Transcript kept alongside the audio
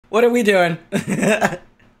What are we doing? That's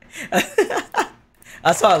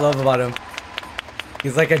what I love about him.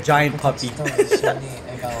 He's like a giant puppy.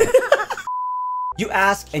 You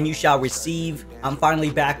ask and you shall receive. I'm finally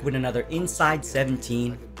back with another Inside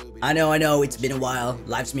 17. I know, it's been a while.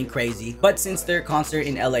 Life's been crazy. But since their concert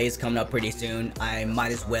in LA is coming up pretty soon, I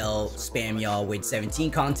might as well spam y'all with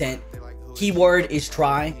 17 content. Keyword is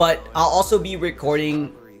try. But I'll also be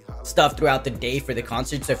recording stuff throughout the day for the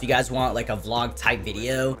concert, so if you guys want like a vlog type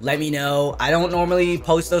video, let me know. I don't normally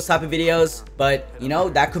post those type of videos, but you know,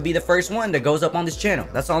 that could be the first one that goes up on this channel.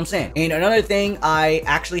 That's all I'm saying. And another thing, I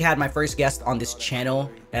actually had my first guest on this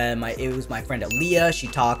channel, and it was my friend Aaliyah. She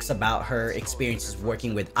talks about her experiences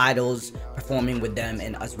working with idols, performing with them,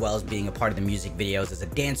 and as well as being a part of the music videos as a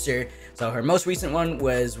dancer. So her most recent one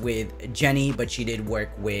was with Jenny, but she did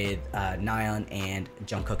work with Nayeon and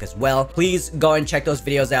Jungkook as well. Please go and check those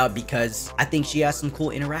videos out because I think she has some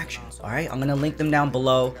cool interactions. All right, I'm gonna link them down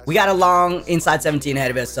below. We got a long Inside 17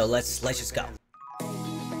 ahead of us, so let's just go.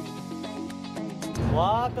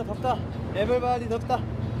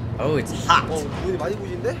 Oh, it's hot. 눈이 많이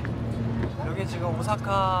부신데? 여기 지금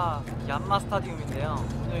오사카 얀마 스타디움인데요.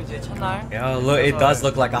 오늘 이제 첫날. Yo, look, it does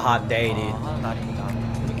look like a hot day, dude. 하는 날입니다.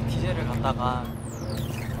 이렇게 DJ를 갔다가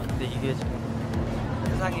왔는데 이게 지금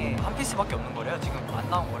세상에 한 피스밖에 없는 거래요. 지금 안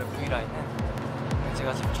나온 거래 V라인은.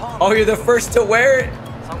 제가 지금 처음. Oh, you're the first to wear it.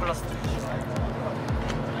 선글라스도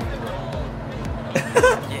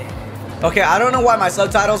예. Okay, I don't know why my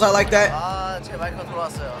subtitles are like that. 아, 제 마이크가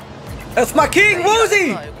돌아왔어요. That's my king,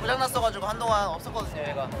 Woozy. 고장 났어가지고 한동안 없었거든요,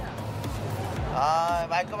 얘가. 아,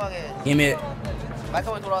 말끔하게. Give me it.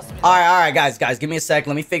 말끔하게 돌아왔습니다. All right, guys, give me a sec.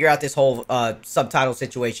 Let me figure out this whole subtitle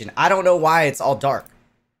situation. I don't know why it's all dark.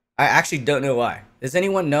 I actually don't know why. Does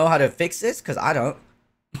anyone know how to fix this? Cause I don't.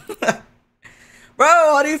 Bro,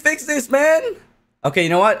 how do you fix this, man? Okay, you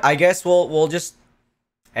know what? I guess we'll just.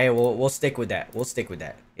 Hey, we'll stick with that. We'll stick with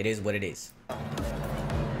that. It is what it is.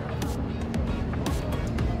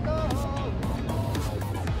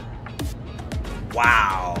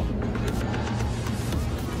 Wow.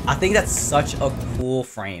 I think that's such a cool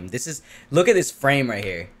frame. Look at this frame right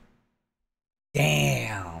here.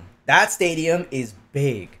 Damn. That stadium is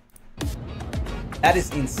big. That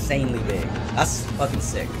is insanely big. That's fucking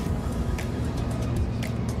sick.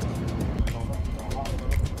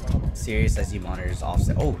 Serious SD monitors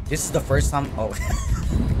offset. Oh, this is the first time. Oh.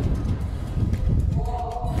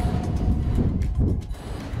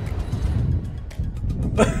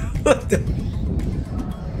 What the?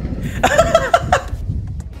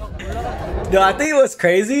 No, I think what's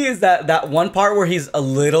crazy is that one part where he's a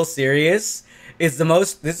little serious is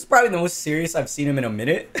this is probably the most serious I've seen him in a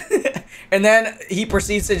minute. And then he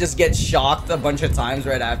proceeds to just get shocked a bunch of times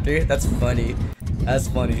right after. That's funny. That's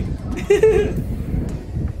funny.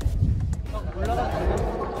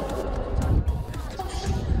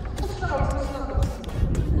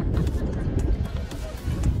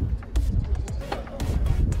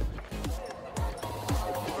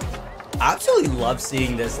 I absolutely love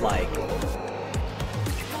seeing this, like,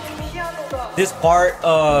 this part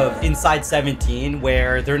of Inside 17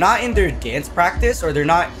 where they're not in their dance practice, or they're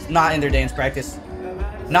not in their dance practice,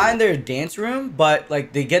 not in their dance room, but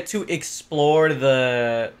like they get to explore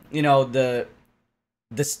the, you know, the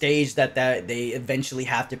stage that they eventually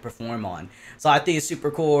have to perform on. So I think it's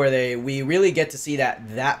super cool where we really get to see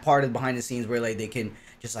that part of behind the scenes where like they can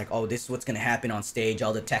just like, oh, this is what's gonna happen on stage,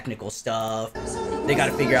 all the technical stuff. They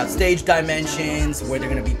gotta figure out stage dimensions, where they're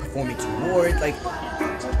gonna be performing towards, like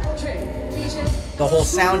the whole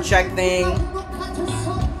sound check thing.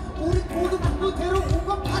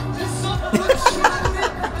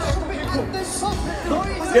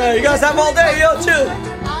 Yeah, you guys have all day, yo, chill.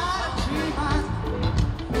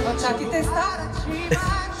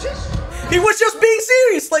 He was just being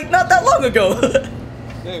serious, like not that long ago.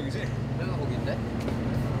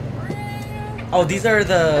 Oh, these are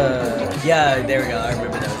the... Yeah, there we go. I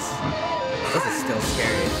remember those. Those are still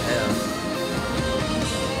scary as hell.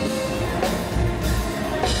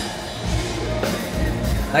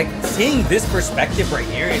 Like, seeing this perspective right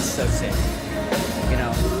here is so sick. You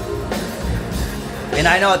know? And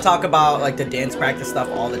I know I talk about, like, the dance practice stuff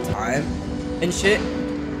all the time and shit.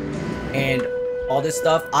 And all this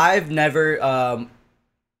stuff. I've never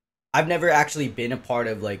actually been a part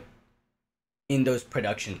of, like, in those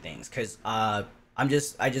production things, because I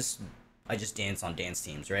just dance on dance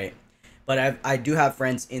teams, right? But I do have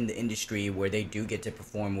friends in the industry where they do get to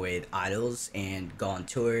perform with idols and go on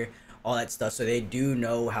tour, all that stuff, so they do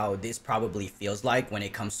know how this probably feels like when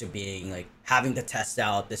it comes to being like having to test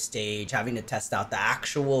out the stage, having to test out the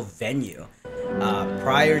actual venue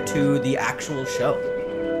prior to the actual show.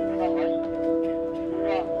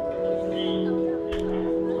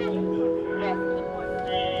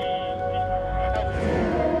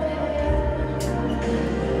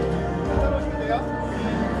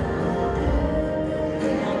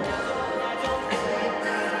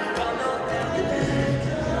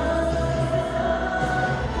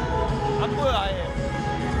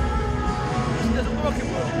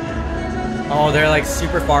 Oh, they're like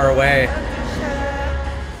super far away.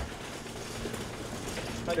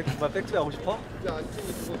 정말 백투비 하고 싶어?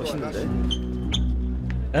 멋있는데?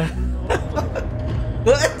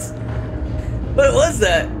 What? What was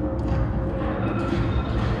that?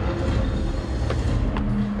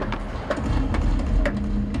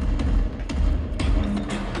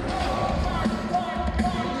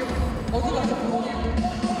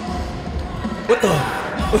 What the?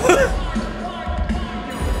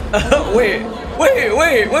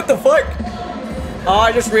 Wait, what the fuck? Oh,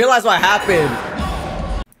 I just realized what happened.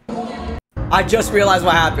 I just realized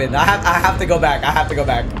what happened. I have to go back. I have to go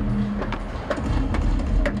back.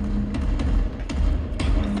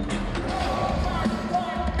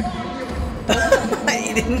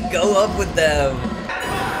 He didn't go up with them.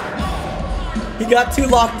 He got too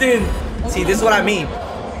locked in. See, this is what I mean.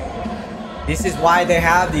 This is why they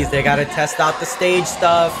have these. They gotta test out the stage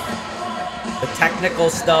stuff, the technical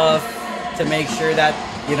stuff, to make sure that,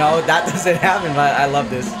 you know, that doesn't happen. But I love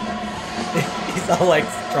this. He's all like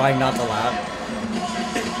trying not to laugh.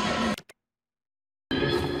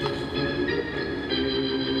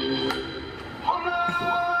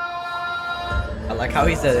 I like how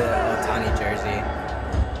he's a Otani jersey.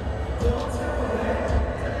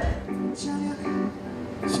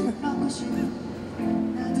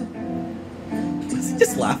 Is he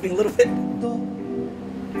just laughing a little bit?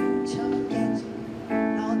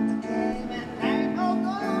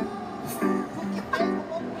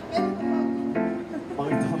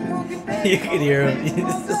 You can hear him.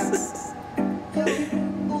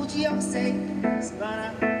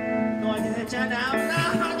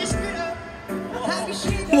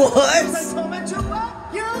 What?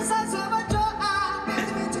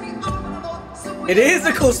 It is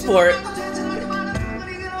a cool sport.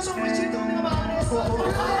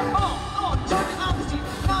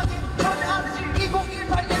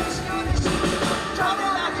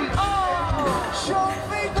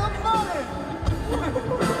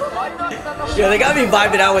 Yo, they got me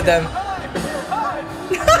vibing out with them.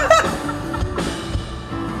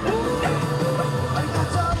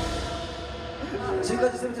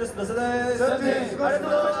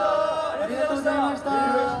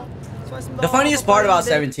 The funniest part about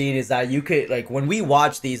 17 is that you could, like, when we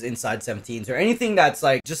watch these Inside 17s or anything that's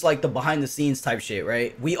like just like the behind the scenes type shit,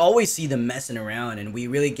 right? We always see them messing around and we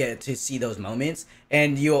really get to see those moments.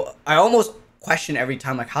 And I almost question every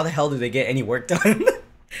time, like, how the hell do they get any work done?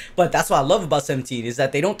 But that's what I love about 17 is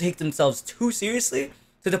that they don't take themselves too seriously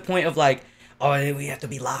to the point of like, oh, we have to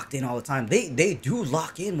be locked in all the time. They do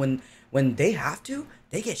lock in when they have to.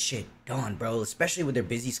 They get shit done, bro, especially with their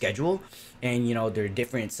busy schedule and, you know, their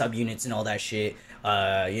different subunits and all that shit.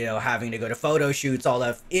 You know, having to go to photo shoots, all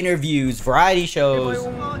the interviews, variety shows.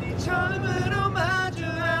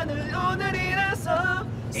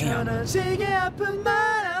 Damn.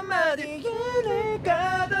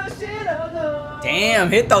 Damn,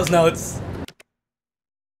 hit those notes.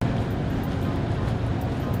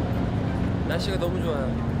 날씨가 너무 좋아요.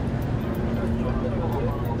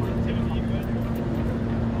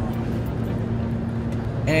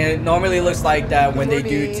 And it normally looks like that when they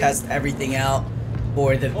do test everything out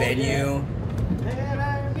for the venue.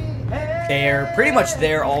 They're pretty much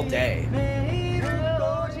there all day.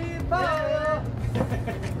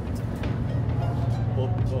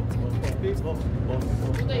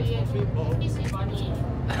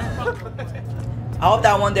 I hope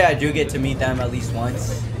that one day I do get to meet them at least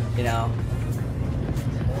once, you know.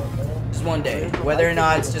 Just one day. Whether or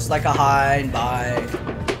not it's just like a hi and bye.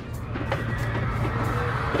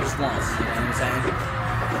 Just once, you know what I'm saying?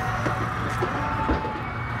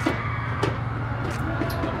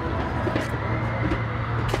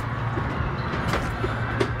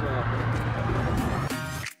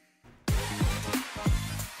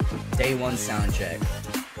 Day one sound check.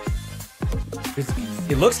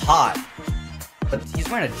 It looks hot, but he's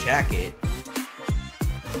wearing a jacket.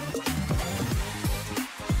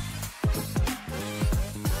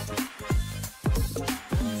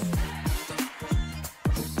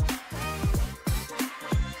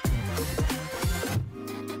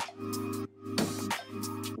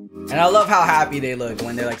 And I love how happy they look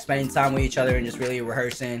when they're like spending time with each other and just really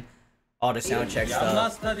rehearsing all the sound check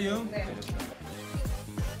stuff.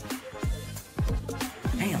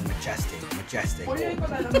 Damn, majestic.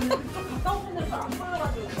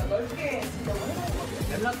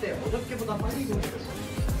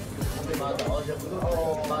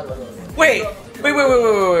 Wait.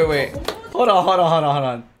 Hold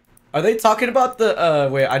on. Are they talking about the,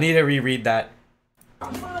 wait, I need to reread that.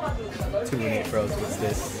 218 Pros, what's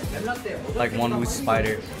this? Like one loose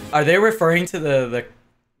spider. Are they referring to the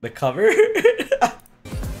cover?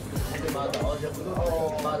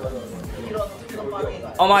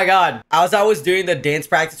 Oh my god. As I was doing the dance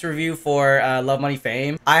practice review for Love Money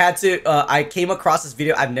Fame, I came across this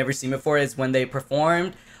video I've never seen before. It's when they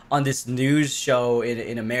performed on this news show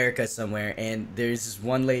in America somewhere, and there's this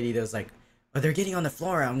one lady that was like, "Oh, they're getting on the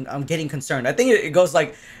floor. I'm getting concerned." I think it goes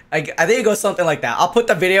like, I think it goes something like that. I'll put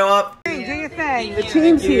the video up. Do your thing. The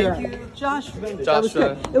team's here. Josh, that was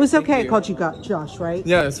good. It was okay. I called you Josh, right?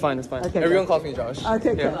 Yeah, it's fine. It's fine. Okay, Everyone good. calls me Josh.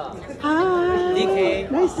 Okay, good. Yeah. Hi.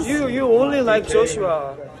 DK. Nice to see you. You only like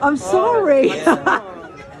Joshua. I'm sorry. Is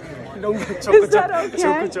that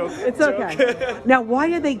okay? Joke. It's okay. Now,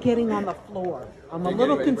 why are they getting on the floor? I'm a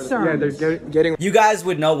little concerned. Yeah, they're getting. You guys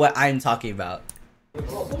would know what I'm talking about.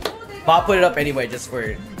 But I'll put it up anyway, just for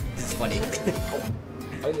it's funny.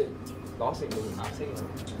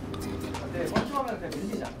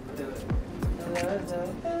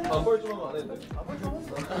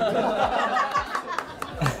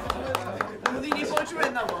 본인이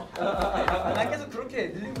뻘쭘했나 봐. 난 계속 그렇게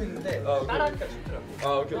늘리고 있는데 따라하니까 좋더라고.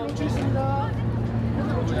 오케이.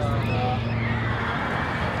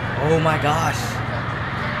 Oh my gosh.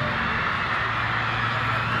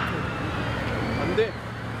 안돼.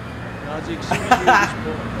 아직 신비주의 싶어.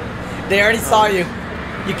 They already saw you.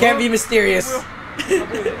 You can't be mysterious.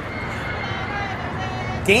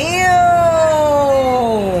 Damn.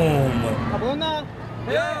 뭐나?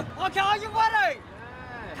 경기과를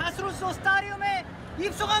가수로서 스타디움에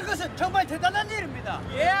입성한 것은 정말 대단한 일입니다.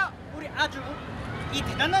 예, 우리 아주 이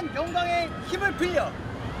대단한 영광의 힘을 빌려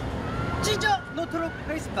찢어 놓도록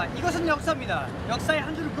하겠습니다. 이것은 역사입니다. 역사의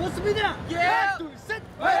한 줄을 그었습니다. 하나, 둘, 셋,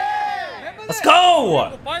 파이팅! Let's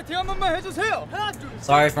go. 파이팅 한 번만 해주세요. 하나, 둘, 셋,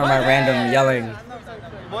 Sorry for my 파이팅! random yelling.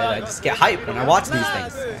 But I just get hyped when I watch these 하나,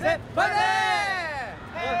 things. 둘, 셋, 파이팅!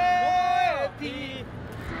 해피!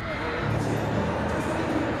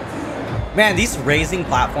 Man, these raising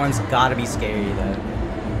platforms gotta be scary though.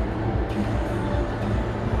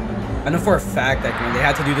 I know for a fact that when they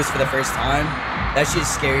had to do this for the first time, that shit's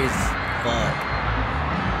scary as fuck.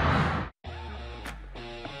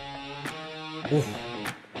 Oof.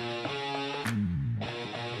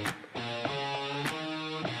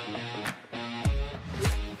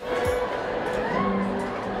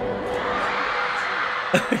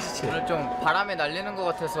 오늘 좀 바람에 날리는 것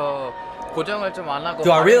같아서 고정을 좀 안 하고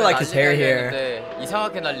Dude, I really 바람에 like his hair 날리게 here. 했는데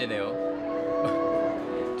이상하게 날리네요.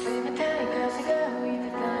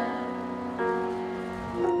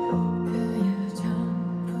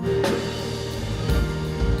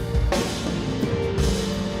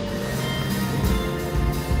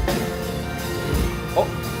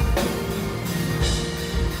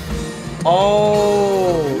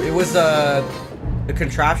 Oh, it was the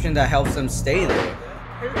contraption that helps them stay there.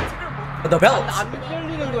 The belt. 안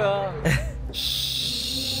열리는 거야.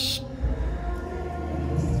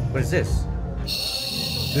 What is this?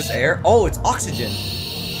 This air? Oh, it's oxygen.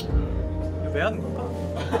 왜 하는 건가?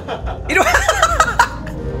 You know,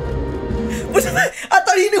 what the fuck? I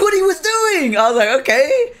thought he knew what he was doing. I was like,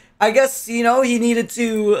 okay, I guess you know he needed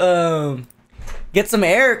to get some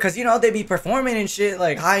air because you know they be performing and shit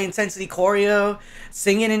like high intensity choreo,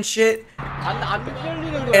 singing and shit. 안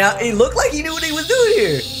열리는 거야. And it looked like he knew what he was doing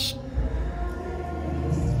here.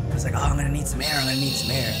 I was like, oh, I'm gonna need some air. I'm gonna need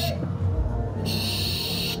some air.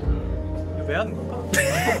 왜 하는 건가?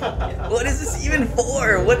 What is this even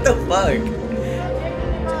for? What the fuck?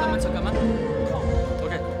 잠깐만.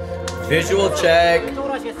 오케이. Visual check.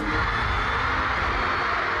 이쪽으로 하시겠습니다.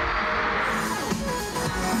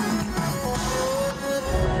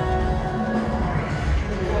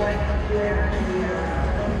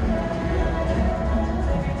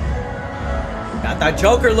 Got that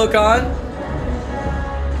Joker look on.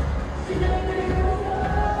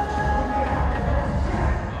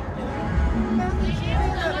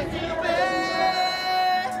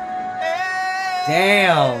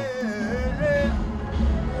 Damn.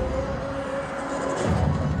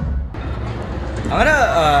 I'm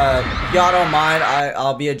gonna, if y'all don't mind,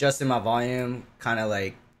 I'll be adjusting my volume kind of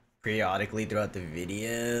like periodically throughout the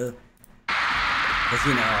video. Cause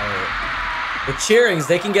you know, the cheerings,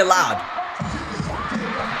 they can get loud.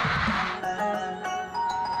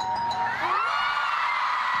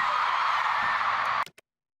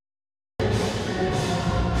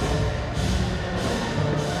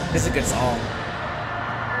 This is a good song.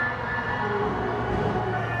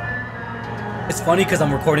 It's funny because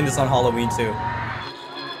I'm recording this on Halloween too.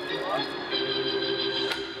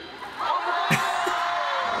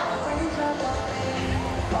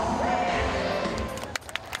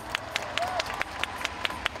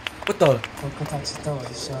 What the?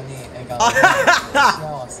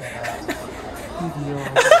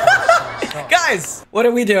 Guys, what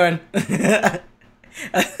are we doing?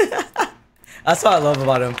 That's what I love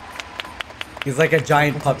about him. He's like a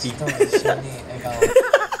giant puppy.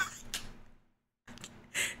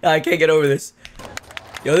 I can't get over this.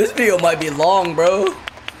 Yo, this video might be long, bro.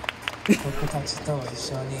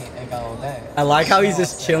 I like how he's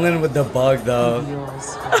just chilling with the bug, though.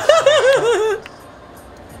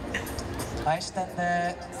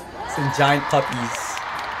 Some giant puppies.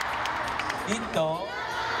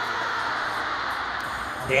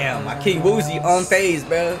 Damn, my King Woozy unfazed,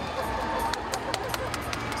 bro.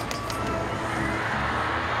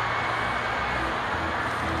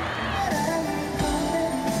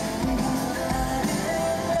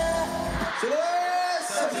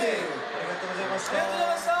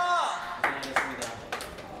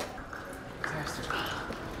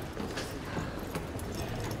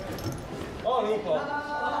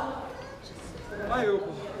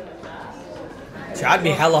 Dude, I'd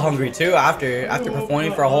be hella hungry too after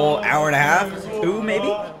performing for a whole hour and a half, 2 maybe.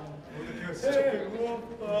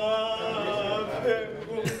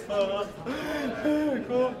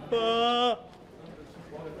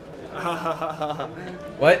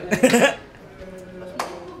 What?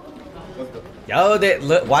 Yo,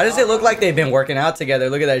 why does it look like they've been working out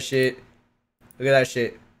together? Look at that shit. Look at that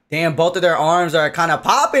shit. Damn, both of their arms are kind of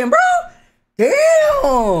popping, bro. Damn.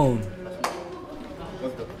 Oh.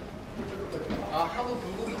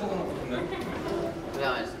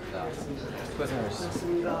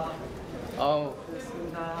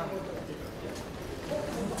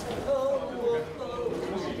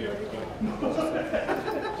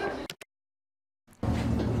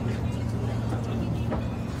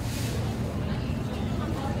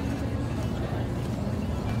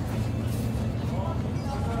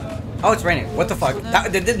 Oh, it's raining. What the fuck?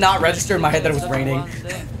 That did not register in my head that it was raining.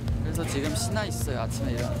 그래서 지금 신나 있어요.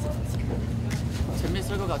 아침에 일어나서.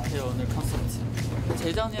 재밌을 것 같아요, 오늘 콘서트.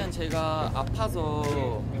 재작년 제가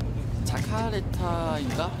아파서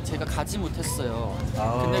자카르타인가? 제가 가지 못했어요.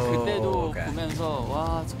 근데 그때도 보면서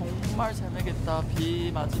와 정말 재밌겠다.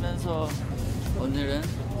 비 맞으면서 오늘은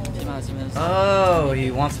비 맞으면서 Oh, he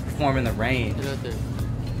wants to perform in the rain.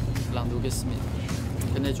 캐럿들랑 놀겠습니다.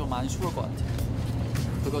 근데 좀 많이 추울 것 같아요.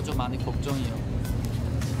 그거 좀 많이 걱정이에요.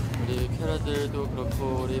 우리 캐럿들도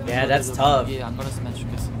그렇고 우리 Yeah, that's tough. 안 걸었으면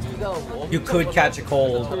좋겠습니다. You could catch a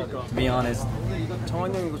cold, to be honest.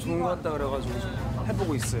 정한이 형 이거 좋은 거 같다 그래가지고 좀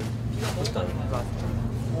해보고 있어요. 그러니까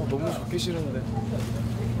너무 좋기 싫은데.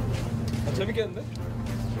 재밌겠는데?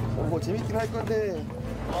 뭐 재밌긴 할 건데.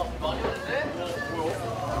 많이 오는데?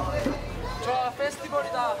 좋아,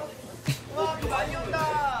 페스티벌이다. 와, 많이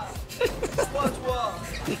온다. 좋아, 좋아.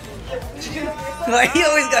 Like, he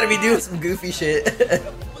always gotta be doing some goofy shit.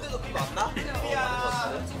 무대도 비 맞나?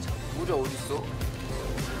 모자 어디 있어?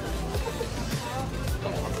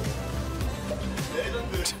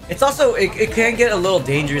 It's also, it can get a little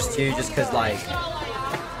dangerous too, just cause like,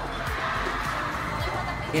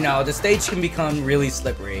 you know, the stage can become really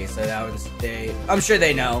slippery. So that was I'm sure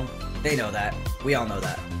they know that. We all know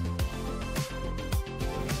that.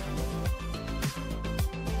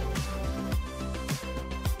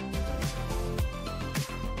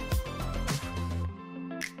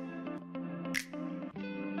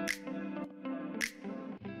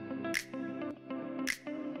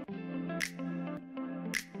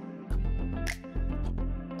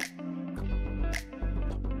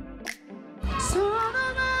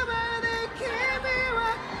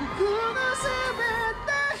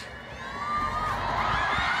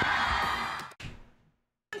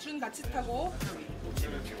 준 같이 타고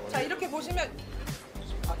자 이렇게 보시면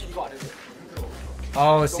이거 안 해도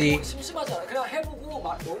Oh, see. 심심하잖아. 그냥 해보고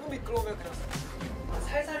막 너무 미끄러우면 그냥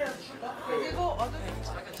살살이라도 줄까? 그리고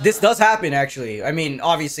This does happen actually. I mean,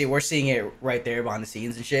 obviously we're seeing it right there behind the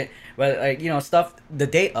scenes and shit. But like, you know, stuff the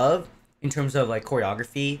day of in terms of like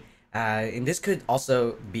choreography, and this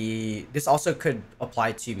also could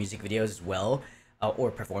apply to music videos as well, or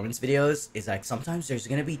performance videos. Is like sometimes there's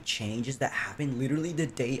gonna be changes that happen literally the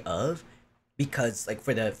day of, because like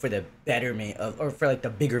for the betterment of, or for like the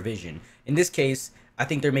bigger vision. In this case, I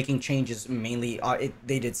think they're making changes mainly.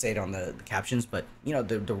 They did say it on the captions, but you know,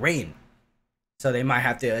 the rain. So they might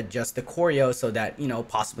have to adjust the choreo so that, you know,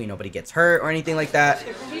 possibly nobody gets hurt or anything like that.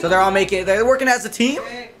 So they're working as a team.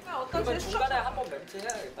 중간에 한번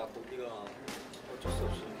멘트해야겠다. 우리가 어쩔 수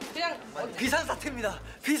없이. 그냥 비상사태입니다.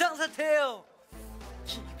 비상사태예요.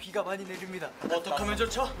 비가 많이 내립니다. 어떡하면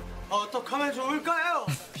좋죠? 어떡하면 좋을까요?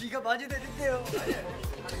 비가 많이 내린대요.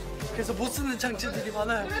 그래서 못 쓰는 장치들이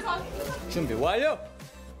많아요. 준비 완료.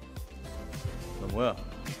 너 뭐야?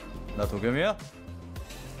 나 도겸이야?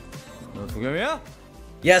 너 도겸이야?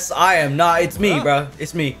 Yes, I am not. It's me, bro.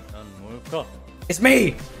 It's me. 난 뭘까? It's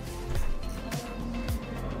me.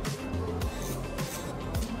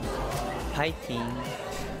 파이팅.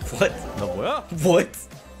 What? 너 뭐야? What?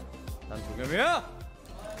 난 도겸이야.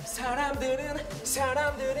 I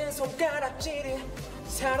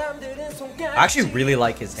actually really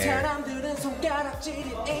like his hair. I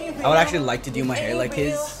would actually like to do my hair like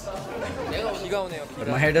his, but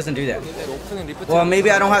my hair doesn't do that. Well, maybe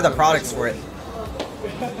I don't have the products for it.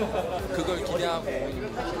 그걸 기대하고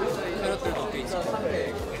캐럿들도 꽤 있어.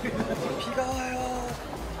 비가 와요.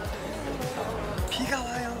 비가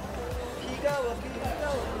와요. 비가 와.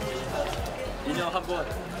 인형 한번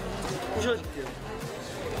부셔줄게요.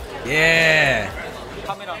 Yeah.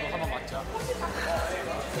 카메라도 한번 맞자.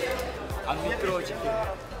 안 미끄러워질게.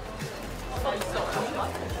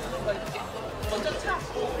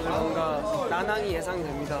 뭔가 난항이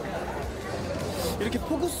예상됩니다. 이렇게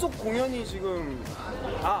폭우 속 공연이 지금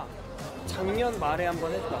작년 말에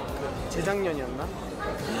한번 했다. 재작년이었나?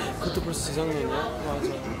 그것도 벌써 재작년이야? 맞아.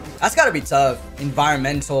 That's gotta be tough.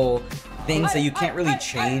 Environmental things that you can't really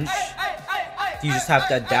change. You just have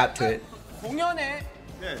to adapt to it. 공연에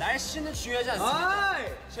날씨는 중요하지 않습니다.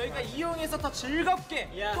 저희가 이용해서 더 즐겁게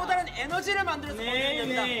또 다른 에너지를 만들어서 공연을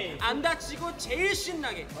됩니다. 안 다치고 제일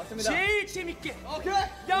신나게, 제일 재밌게.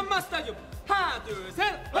 연마 스타디움 하나 둘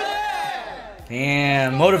셋.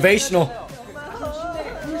 Damn, motivational.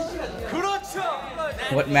 그렇죠.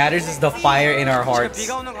 What matters is the fire in our hearts.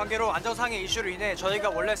 비가 오는 관계로 안전상의 이슈로 인해 저희가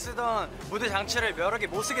원래 쓰던 무대 장치를 여러 개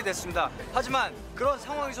못 쓰게 됐습니다. 하지만 그런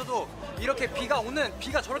상황에서도 이렇게 비가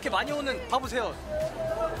저렇게 많이 오는 봐보세요.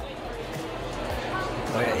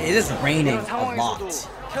 It is raining 그런 a 상황에서도 lot.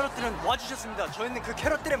 캐럿들은 와주셨습니다. 저희는 그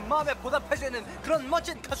캐럿들의 마음에 보답할 수 있는 그런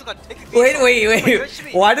멋진 가수가 되기 위해서 Wait.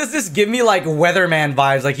 열심히 Why does this give me like weatherman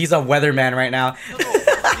vibes? Like he's a weatherman right now.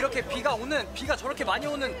 이렇게 비가 저렇게 많이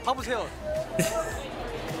오는 봐보세요.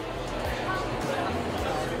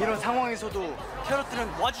 이런 상황에서도 캐럿들은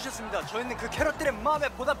와주셨습니다. 저희는 그 캐럿들의 마음에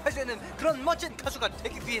보답할 수 있는 그런 멋진 가수가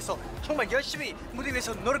되기 위해서 정말 열심히 무대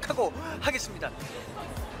위에서 노력하고 하겠습니다.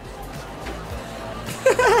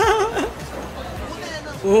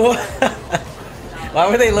 Why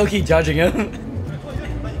were they low-key judging him?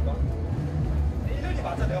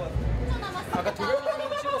 아까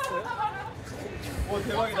도겸이 찍었어요? 오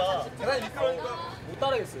대박이다. 계단이 미끄러우니까 못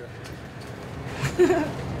따라겠어요.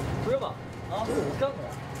 도겸아, 어떻게 하는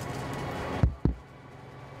거야?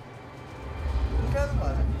 그렇게 하는 거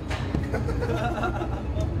아니야?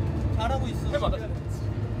 잘하고 있어. 해봐.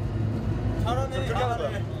 잘하네. 그렇게 하는 거야.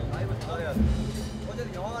 이거 잘해야 돼.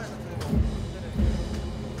 어제는 영화관에서 들은 거. 오늘은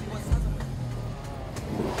이번 사서.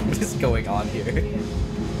 What is going on here?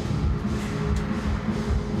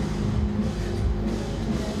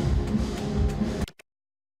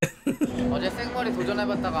 어제 생머리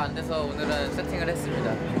도전해봤다가 안 돼서 오늘은 세팅을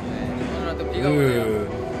했습니다. 네, 오늘은 또 비가 오네요.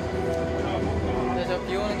 근데 저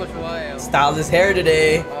비 오는 거 좋아해요. Styled his hair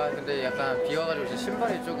today. 아 근데 약간 비 와가지고 제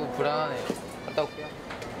신발이 조금 불안하네요. 갔다 올게요.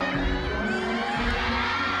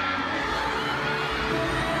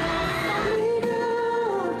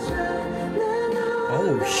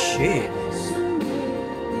 Oh shit.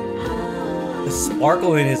 The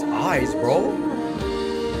sparkle in his eyes, bro.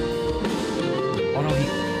 Oh no,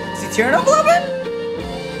 is he tearing up a little bit?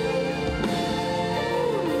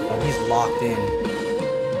 Oh, he's locked in.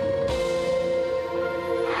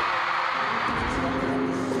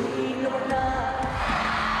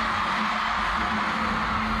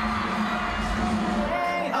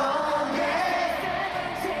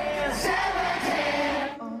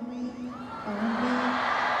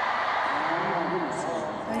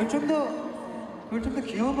 좀 더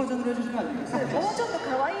귀여운 버전으로 해주시면 안 되겠어요? もうちょっと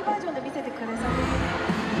可愛いバージョンで見せてください。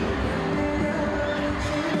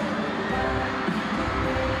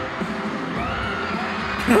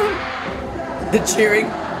 The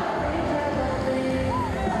cheering.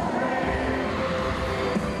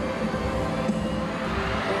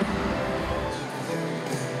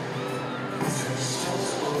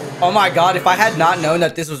 Oh my god, if I had not known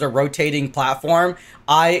that this was a rotating platform,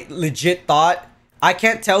 I legit thought, I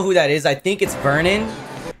can't tell who that is. I think it's Vernon.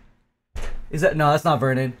 Is that, no, that's not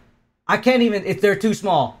Vernon. I can't even, if they're too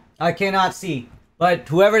small. I cannot see. But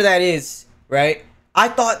whoever that is, right? I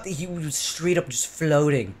thought that he was straight up just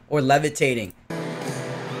floating or levitating.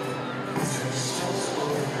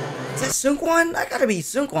 Is that Seungkwan? I gotta be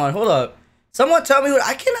Seungkwan. Hold up. Someone tell me what,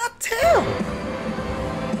 I cannot tell.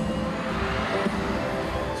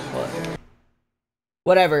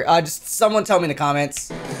 Whatever, just someone tell me in the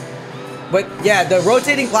comments. But yeah, the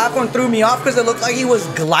rotating platform threw me off because it looked like he was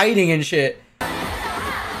gliding and shit.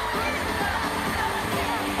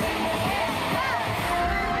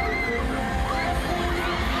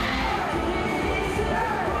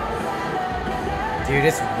 Dude,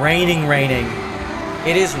 it's raining.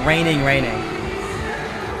 It is raining.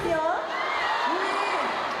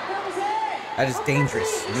 That is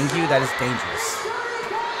dangerous. Mingyu, that is dangerous.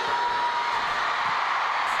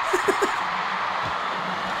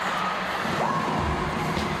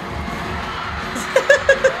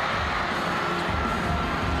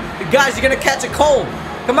 Guys, you're gonna catch a cold.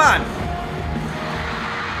 Come on.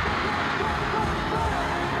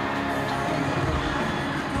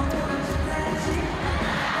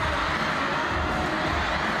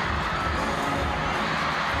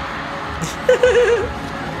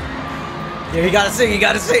 Yeah, you gotta sing, you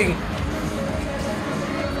gotta sing.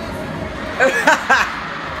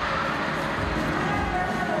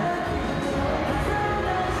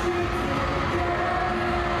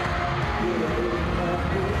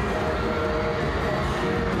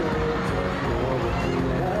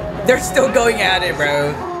 They're still going at it,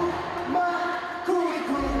 bro.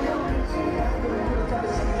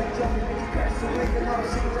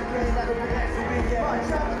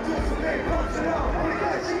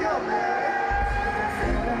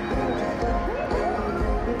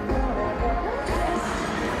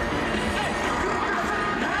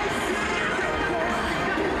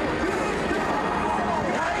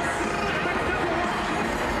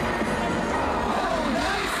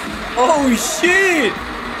 Oh shit!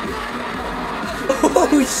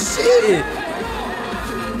 Oh shit!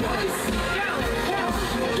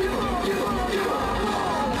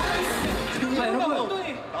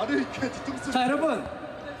 자 여러분,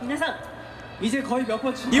 이제 거의 몇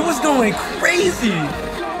번 He was going crazy.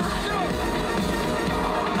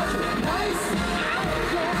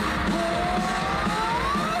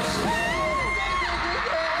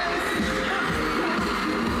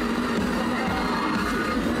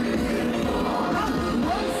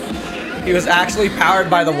 He was actually powered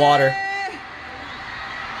by the water.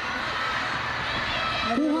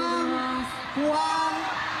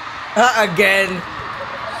 Again.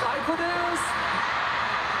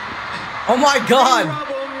 Oh my god.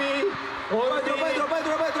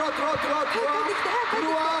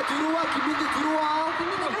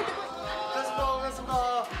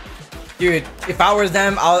 Dude, if I was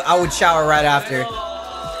them, I would shower right after.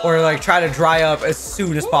 Or like try to dry up as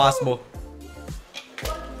soon as possible.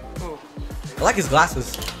 I like his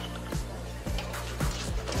glasses.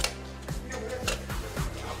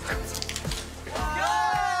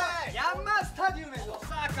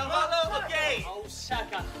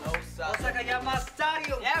 오사카 야마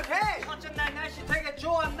스타디움. 오케이. 첫째 날 날씨 되게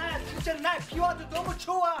좋아. 난 둘째 날 비 와도 너무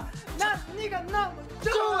좋아. 난 네가 너무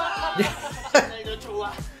좋아. 날도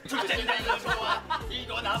좋아. 둘째 날도 좋아.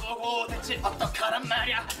 이거 나보고 대체 어떡하란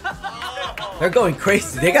말이야. They're going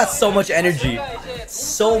crazy. They got so much energy.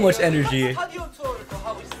 So much energy. 스타디움 투어를 또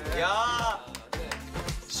하고 있어요. 야.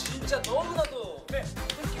 진짜 너무나도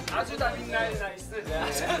아주 다른 나이스.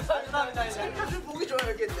 아주 다른 나이스. 사실 보기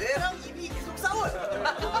좋아요. 이게 뇌랑 입이 계속 싸워요.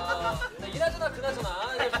 이나저나 그나저나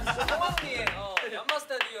성황리의 연마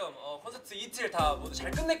스타디움 콘서트 이틀 다 모두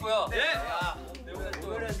잘 끝냈고요. 네.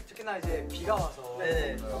 오늘은 특히나 이제 비가 와서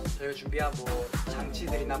저희가 준비한 뭐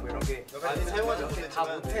장치들이나 뭐 이런 게 다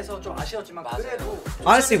못해서 좀 아쉬웠지만 그래도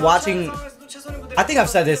Honestly, watching, I think I've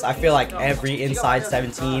said this, I feel like every Inside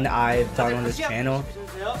 17 I've done on this channel,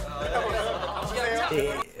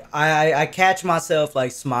 I catch myself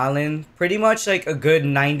like smiling pretty much like a good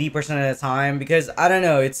 90% of the time, because I don't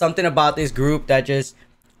know, it's something about this group that just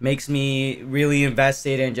makes me really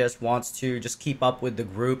invested and just wants to just keep up with the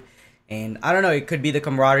group. And I don't know, it could be the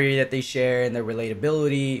camaraderie that they share and their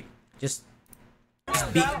relatability, just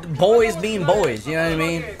boys being boys, you know what I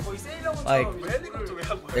mean? Like,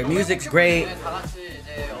 their music's great,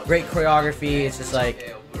 great choreography. It's just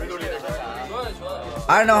like,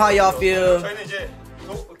 I don't know how y'all feel,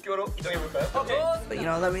 but you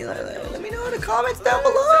know, let me know in the comments down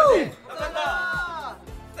below.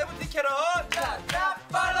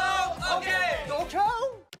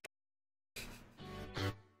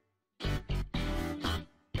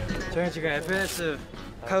 저희는 지금 FNS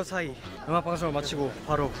가요 사이 음악 방송을 마치고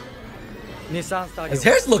바로 닛산 스타디움. His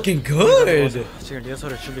hair's looking good. 지금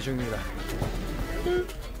리허설을 준비 중입니다.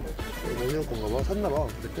 뭐냐 건가 봐. 샀나 봐.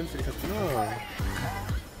 내 댄스를 샀구나.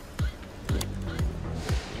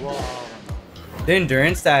 와. The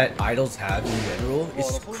endurance that idols have in general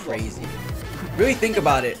is crazy. Really think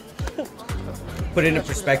about it. Put it into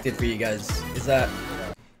perspective for you guys. Is that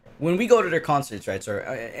when we go to their concerts, right? So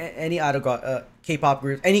any idol, K-pop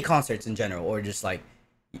groups, any concerts in general, or just like,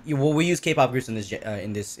 well, we use K-pop groups in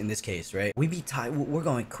this case, right? We're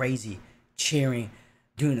going crazy, cheering,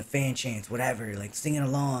 doing the fan chants, whatever, like singing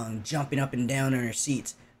along, jumping up and down in our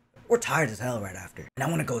seats. we're tired as hell right after. And I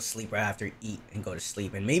want to go sleep right after, eat and go to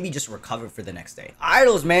sleep and maybe just recover for the next day.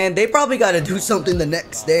 Idols, man, they probably got to do something the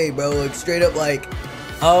next day, bro. Like straight up like,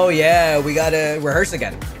 oh yeah, we got to rehearse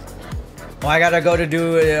again. Oh, I got to go to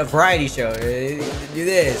do a variety show, do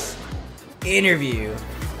this, interview.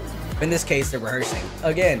 In this case, they're rehearsing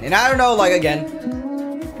again. And I don't know, like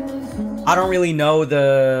again, I don't really know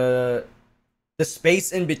the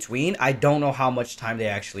space in between. I don't know how much time they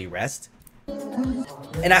actually rest.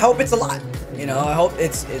 And I hope it's a lot, you know, I hope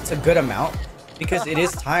it's a good amount because it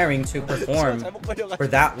is tiring to perform for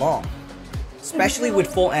that long, especially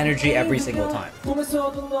with full energy every single time,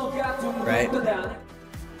 right?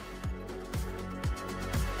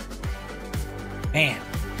 Man.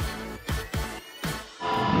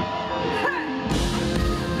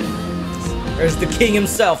 There's the king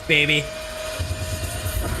himself, baby.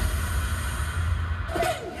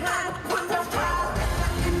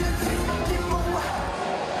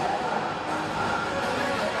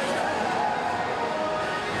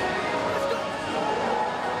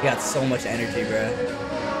 You got so much energy, bro.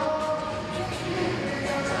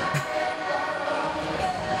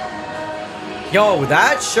 Yo,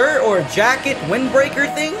 that shirt or jacket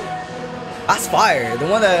windbreaker thing? That's fire. The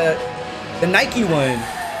one that, the Nike one.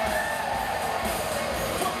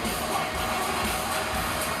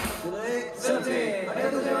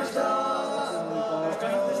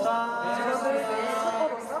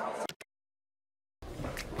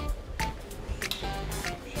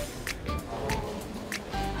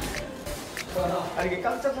 아 이게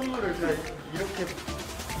깜짝 선물을 제가 이렇게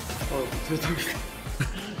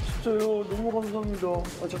진짜요 너무 감사합니다.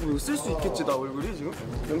 아 잠깐 이거 쓸 수 있겠지 나 얼굴이 지금?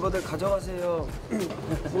 멤버들 가져가세요.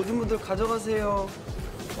 모든 분들 가져가세요.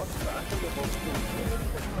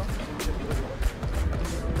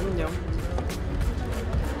 안녕.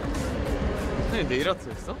 선생님 네일 아트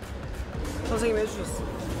했어? 선생님이 해주셨어.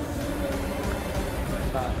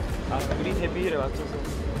 우리 데뷔일에 맞춰서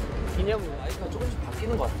기념 마이크가 조금씩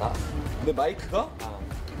바뀌는 것 같다. 내 마이크가?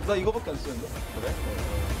 나 이거밖에 안 쓰는데? 그래?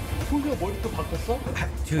 폴리가 머리 또 바꿨어?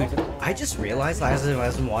 Dude, I just realized as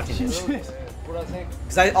I'm watching this,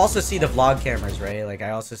 because I also see the vlog cameras, right? Like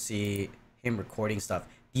I also see him recording stuff.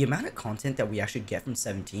 The amount of content that we actually get from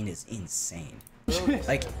 17 is insane.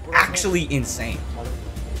 Like actually insane.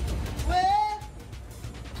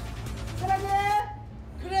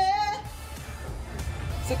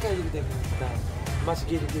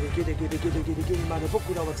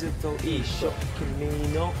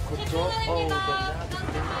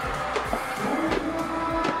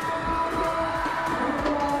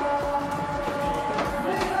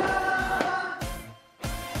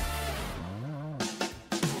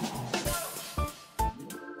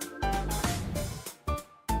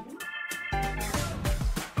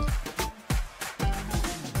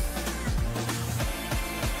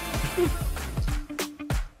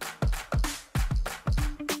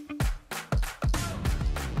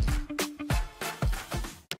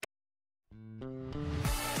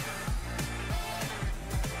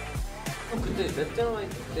 그때 넷드라마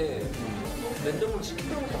있을 때 랜덤으로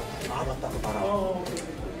시키더라고. 아 맞다, 그거 알아.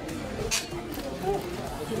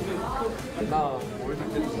 나 월드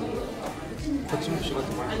때도 거침없이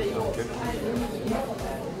같은 걸 하고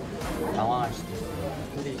당황할 수도 있어.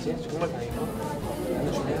 근데 이제 정말 다행인 건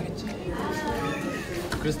나는 준비하겠지.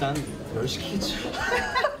 그래서 난 널 시키겠지.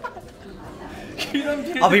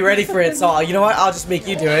 I'll be ready for it, so you know what? I'll just make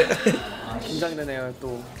you do it. 긴장이 되네요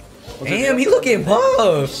또. Damn, he looking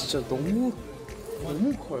buff. 진짜 너무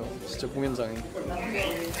커요. 진짜 공연장이.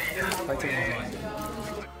 파이팅.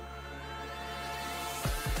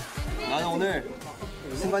 나는 오늘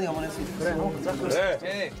승관이가 원했으니까. 그래, 한번 가자. 그래.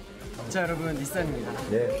 네. 자, 여러분 니산입니다.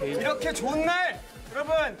 네. 이렇게 좋은 날,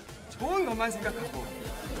 여러분 좋은 것만 생각하고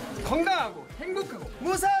건강하고 행복하고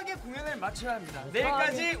무사하게 공연을 마쳐야 합니다.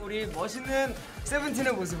 내일까지 우리 멋있는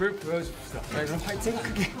세븐틴의 모습을 보여줍시다. 자, 그럼 파이팅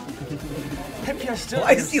크게. 해피하시죠?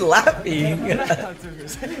 Why is he laughing? 하나, 둘,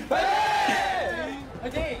 셋. 파이팅!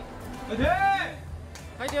 파이팅! 파이팅!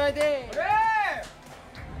 파이팅! 파이팅! 그래!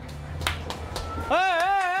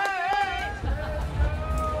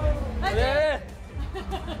 그래!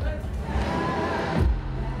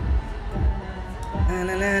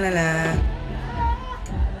 라라라라.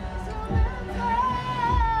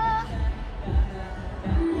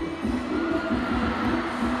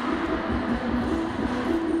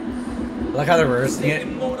 Look how they're reversing it.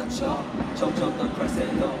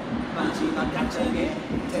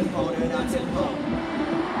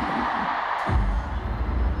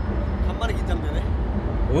 간만에 긴장되네.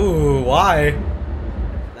 Ooh, why?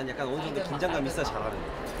 난 약간 어느 정도 긴장감 있어야 잘하는 거.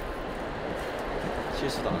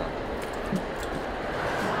 실수도 안 하고.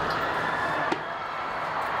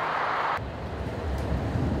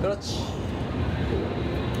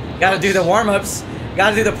 Gotta do the warm-ups.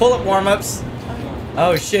 Gotta do the pull-up warm-ups.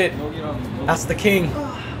 Oh shit. That's the king.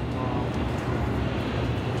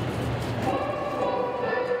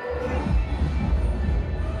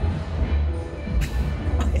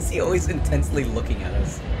 Why is he always intensely looking at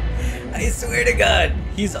us? I swear to God,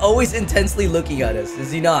 he's always intensely looking at us,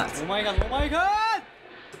 is he not? Oh my god, oh my god!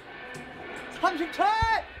 30초!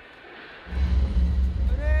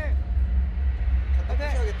 오늘 갖다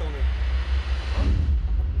부셔야겠다 오늘.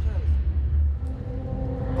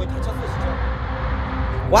 거의 다 찼어 진짜.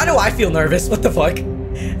 Why do I feel nervous? What the fuck?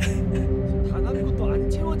 단 한 것도 안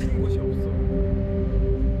채워지는 곳이 없어.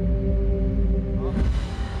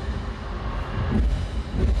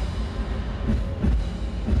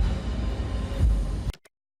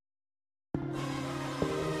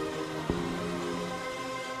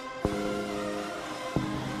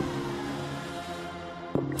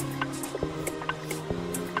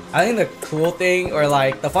 I think the cool thing, or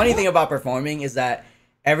like the funny thing about performing is that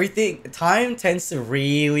time tends to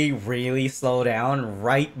really slow down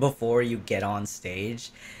right before you get on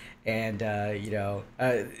stage. And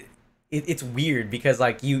it's weird because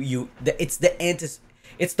like it's the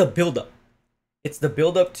build-up. It's the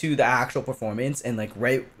build-up to the actual performance, and like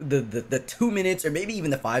right the 2 minutes or maybe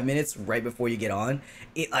even the 5 minutes right before you get on,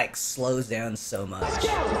 it like slows down so much.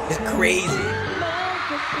 It's crazy.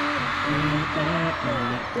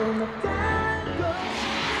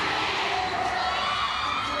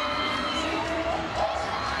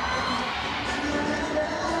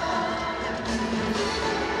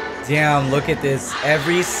 Damn, look at this.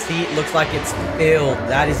 Every seat looks like it's filled.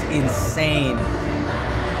 That is insane.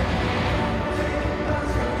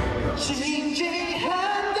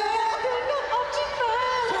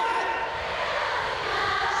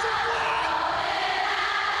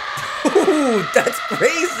 Ooh, that's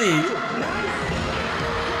crazy.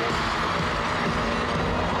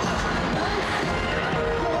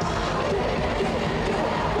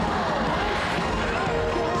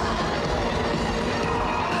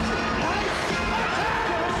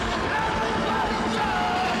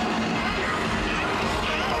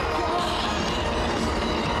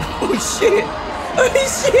 Oh shit! Oh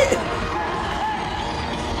shit!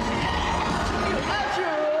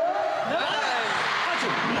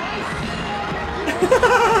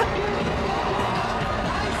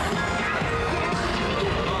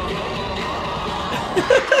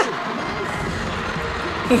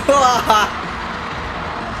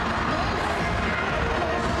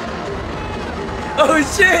 Oh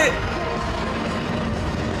shit!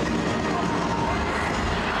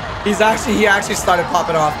 He actually started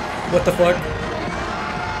popping off. What the fuck?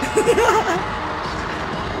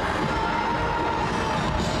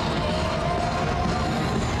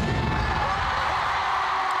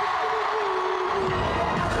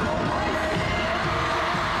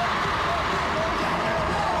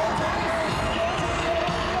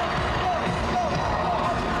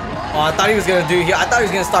 Oh, I thought he was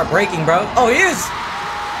gonna start breaking, bro. Oh, he is!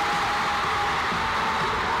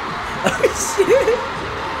 Oh, shit!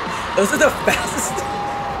 Those are the fastest...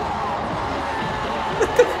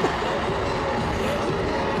 What the fuck?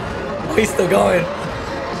 Oh, he's still going.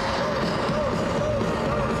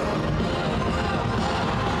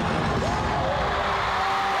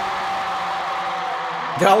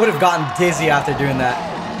 Dude, I would have gotten dizzy after doing that.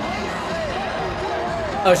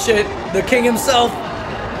 Oh, shit. The king himself.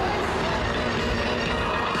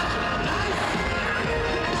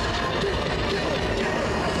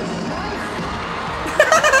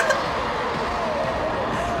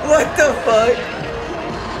 What the fuck?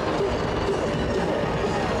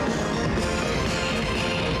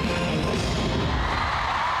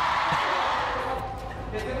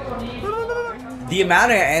 The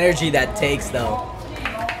amount of energy that takes, though.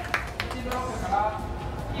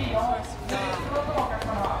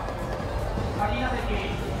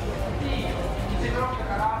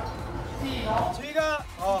 저희가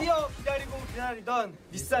드디어 기다리던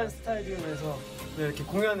닛산 스타디움에서 이렇게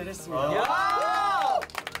공연을 했습니다.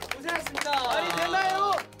 고생했습니다. 말이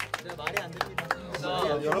되나요? 네, 말이 안 됩니다.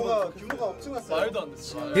 규모가 엄청났어요. 말도 안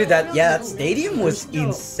됐어. Dude, that stadium was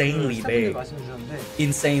insanely big.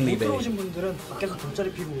 Insanely big. 오신 분들은 밖에서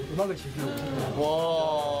돗자리 피고 음악을 즐기고.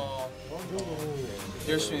 와.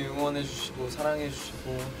 열심히 응원해 주시고 사랑해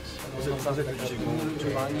주시고 고생 주시고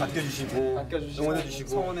아껴주시고 응원해 주시고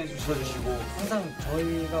성원해 주시고 항상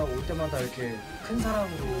저희가 올 때마다 이렇게 큰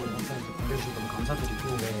사랑으로 항상 보내주셔서 너무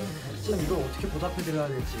감사드리고 참 이걸 어떻게 보답해드려야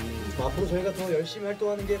될지 앞으로 저희가 더 열심히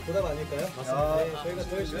활동하는 게 보답 아닐까요? 맞습니다. 네, 저희가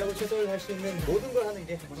더 열심히 하고 최선을 다할 수 있는 모든 걸 하는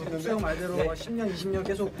게 수영 말대로 10년, 20년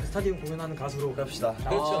계속 스타디움 공연하는 가수로 갑시다.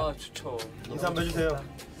 그렇죠. 좋죠. 인사 한번 해주세요.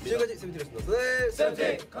 지금까지 세븐틴이었습니다. 네,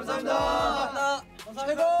 세븐틴 감사합니다. 감사합니다.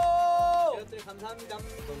 최고. 세븐틴 감사합니다.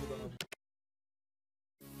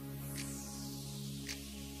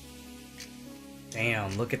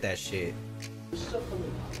 Damn, look at that shit.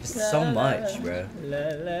 Just so much, bro.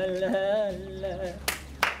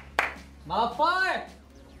 마빨!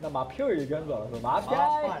 나 마표 얘기한 줄 알았어.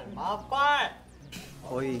 마빨! 마빨!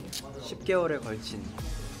 거의 10개월에 걸친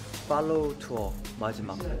팔로우 투어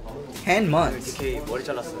마지막 10 months. DK 머리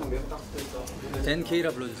잘랐어요.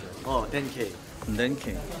 댄K라 불러주세요. 댄K.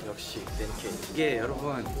 댄K. 역시 댄K. 이게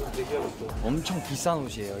여러분 엄청 비싼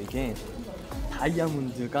옷이에요. 이게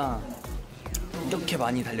다이아몬드가 이렇게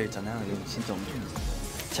많이 달려있잖아요. 이거 진짜 엄청 비싸요.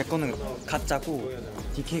 제 거는 가짜고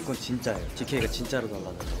DK 건 진짜예요. DK가 진짜로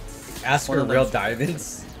달라요. Ask for real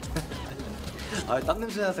diamonds. 땀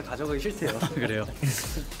냄새 나서 가져가기 싫대요. 그래요?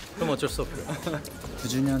 그럼 어쩔 수 없고요.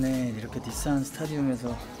 9주년에 이렇게 디스한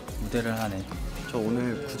스타디움에서 무대를 하네. 저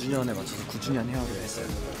오늘 9주년에 맞춰서 9주년 헤어를 했어요.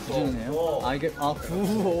 9주년 헤어? 아 이게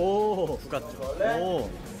 9 같죠? 오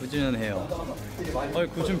 9주년 헤어.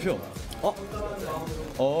 9준표.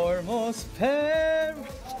 Almost fam.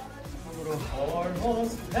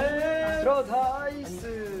 Almost paradise.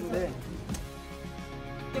 네.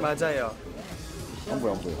 맞아요. 안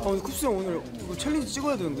보여. 쿠스 형 오늘 이거 챌린지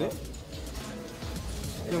찍어야 되는데?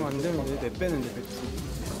 이러면 안 되는데 내 빼는데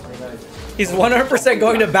He's 100%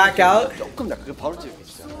 going to back out. 조금 약간 바로 찍을게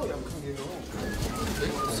진짜.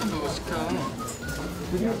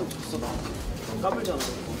 까불잖아.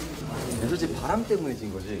 솔직히 바람 때문에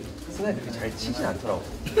진 거지. 스나이 그렇게 잘 치진 않더라고.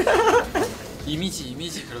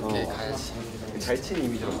 이미지 그렇게 가야지. 잘 치는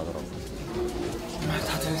이미지로 가더라고.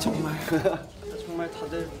 정말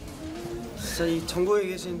다들 진짜 이 전국에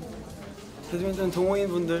계신 배드민턴 동호인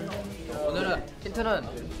분들 오늘은 힌트는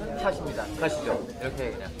샷입니다. 가시죠.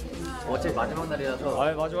 이렇게 그냥. 어차피 마지막 날이라서.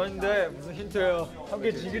 아이 마지막인데 무슨 힌트예요?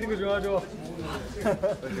 함께 즐기는 거 좋아하죠.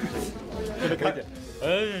 그래.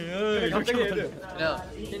 에이 갑자기 애들. 그냥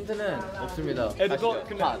힌트는 없습니다. 애들도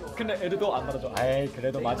가시죠. 근데 애들도 안 받아줘. 아이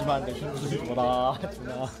그래도 마지막인데 힌트 좀 줘라.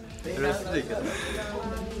 주나. 그럴 수도 있겠다.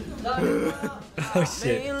 Oh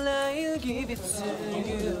shit.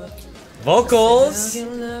 Vocals.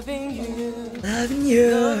 Loving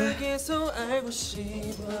you.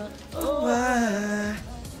 Why?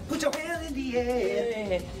 Put your hand in the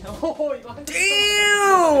air.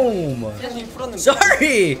 Damn.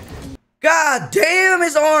 Sorry. God damn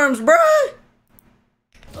his arms, bruh.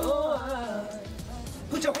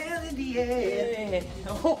 Put your hand in the air.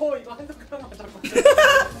 이거 핸드크림만 잡고.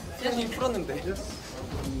 이 풀었는데.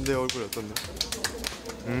 내 얼굴이 어떤데?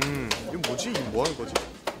 이거 뭐지? 이거 뭐 하는 거지?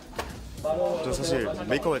 저 사실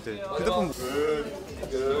메이크업 할 때 휴대폰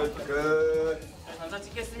감사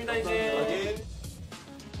찍겠습니다 이제.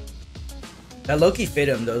 That Loki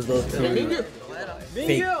fit him, those little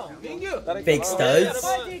fake studs.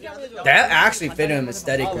 That actually fit him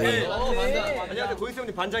aesthetically. 안녕하세요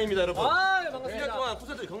고인수님 반장입니다 여러분. 반갑습니다. 1년 동안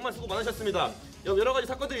콘서트 정말 수고 많으셨습니다. 여러 가지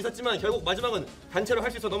사건들이 있었지만 결국 마지막은 단체로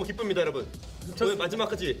할 수 있어서 너무 기쁩니다 여러분. 오늘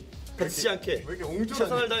마지막까지 다치지 않게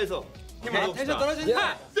최선을 다해서 힘을 내봅시다. 하나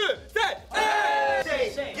둘 셋.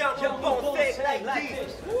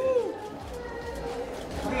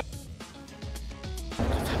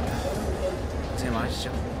 제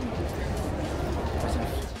맛이죠.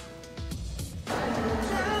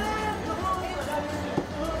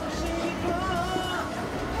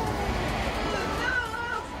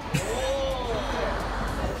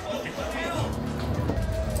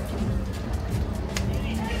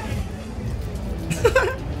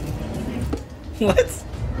 What?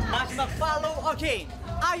 마지막 follow again.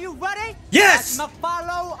 Are you ready? Yes. 마지막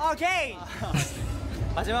follow again.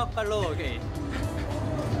 마지막 follow again.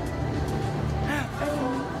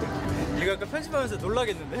 이거 약간 편집하면서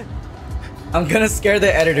놀라겠는데? I'm gonna scare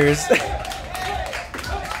the editors.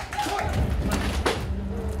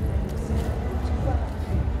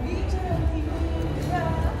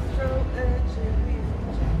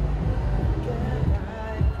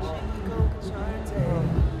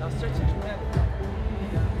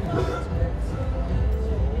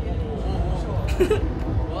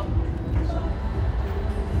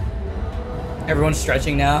 Everyone's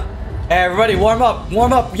stretching now. Hey, everybody, warm up,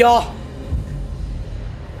 y'all.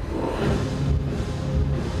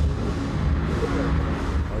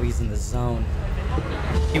 Oh, he's in the zone.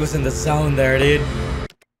 He was in the zone there, dude.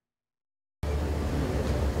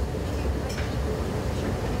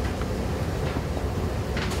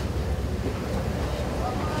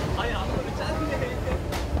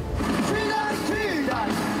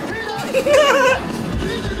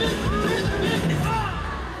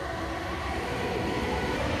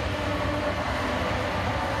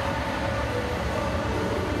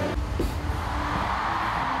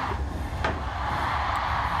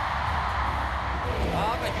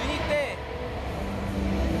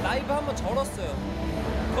 라이브 한번 절었어요.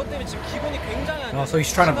 그것 때문에 지금 기분이 굉장히 안 좋아요. Oh, so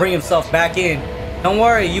he's trying to bring himself back in. Don't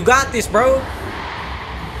worry, you got this, bro.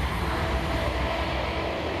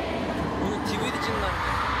 오늘 DVD 찍는다는데.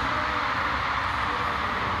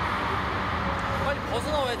 빨리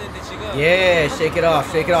벗어나와야 되는데 지금. Yeah, shake it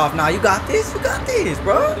off, shake it off. Nah, you got this,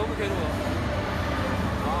 bro. 너무 괴로워.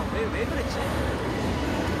 아, 왜 그랬지?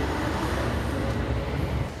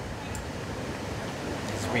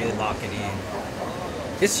 It's really locking in.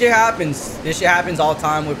 This shit happens. This shit happens all the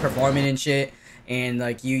time with performing and shit. And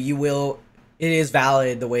like you will, it is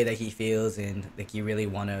valid the way that he feels, and like you really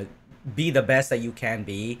want to be the best that you can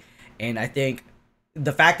be. And I think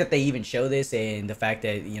the fact that they even show this, and the fact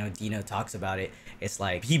that, you know, Dino talks about it, it's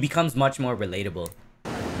like he becomes much more relatable.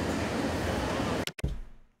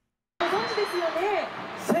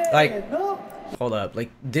 Like, hold up,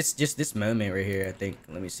 like this moment right here, I think,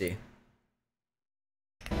 let me see.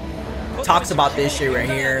 Talks about this shit right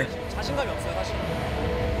here. 자신감이 없어요, 사실.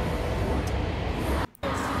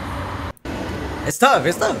 It's tough,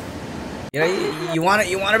 it's tough. You know, you want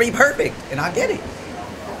to be perfect, and I get it.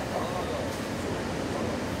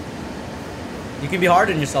 You can be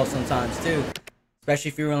hard on yourself sometimes too, especially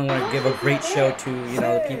if you really want to give a great show to, you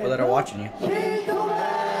know, the people that are watching you.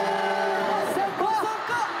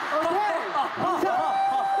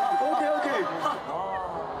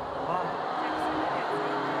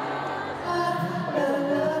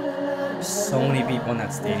 So many people in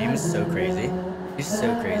that stadium, is so crazy. It's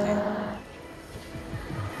so crazy.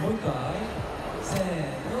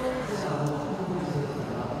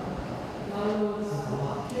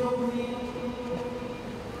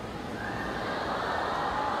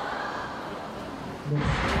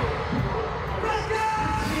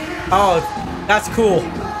 Oh, that's cool.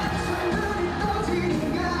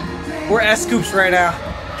 We're S-scoops right now.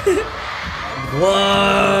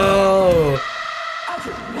 Whoa.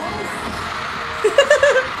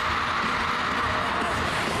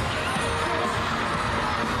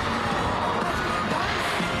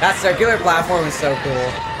 That circular platform is so cool.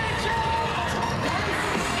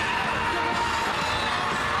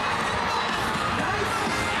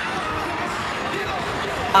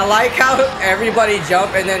 I like how everybody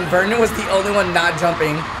jumped and then Vernon was the only one not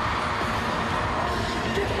jumping.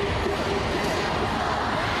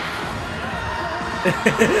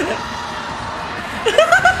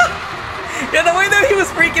 Yeah, the way that he was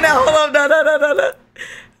freaking out. Hold up, no.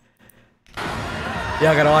 Yeah,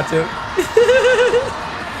 I gotta watch him.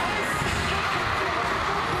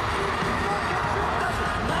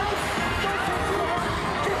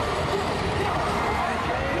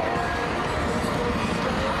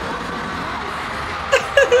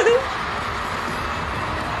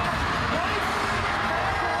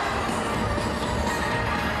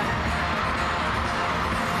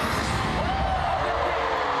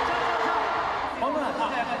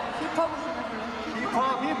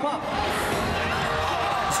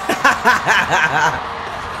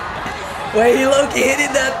 Wait, he low-key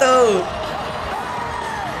hitting that though.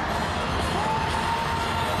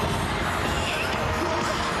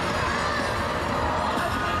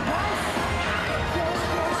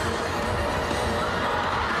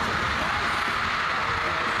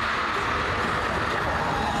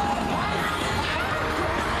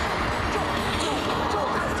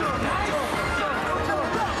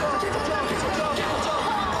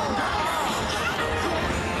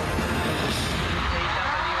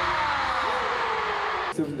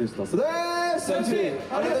 For the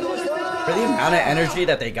amount of energy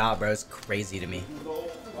that they got, bro, it's crazy to me.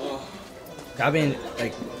 I've been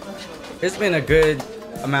like, there's been a good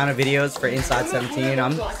amount of videos for Inside 17.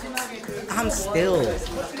 I'm still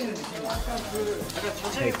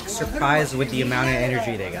like surprised with the amount of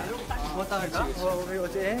energy they got.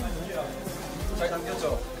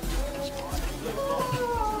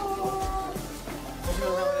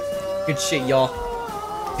 Good shit, y'all.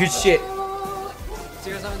 Good shit.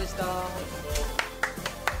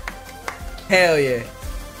 Hell yeah.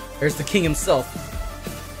 There's the king himself.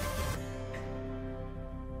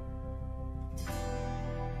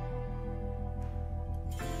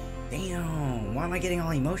 Damn, why am I getting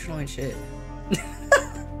all emotional and shit?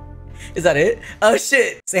 Is that it? Oh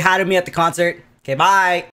shit. Say hi to me at the concert. Okay, bye.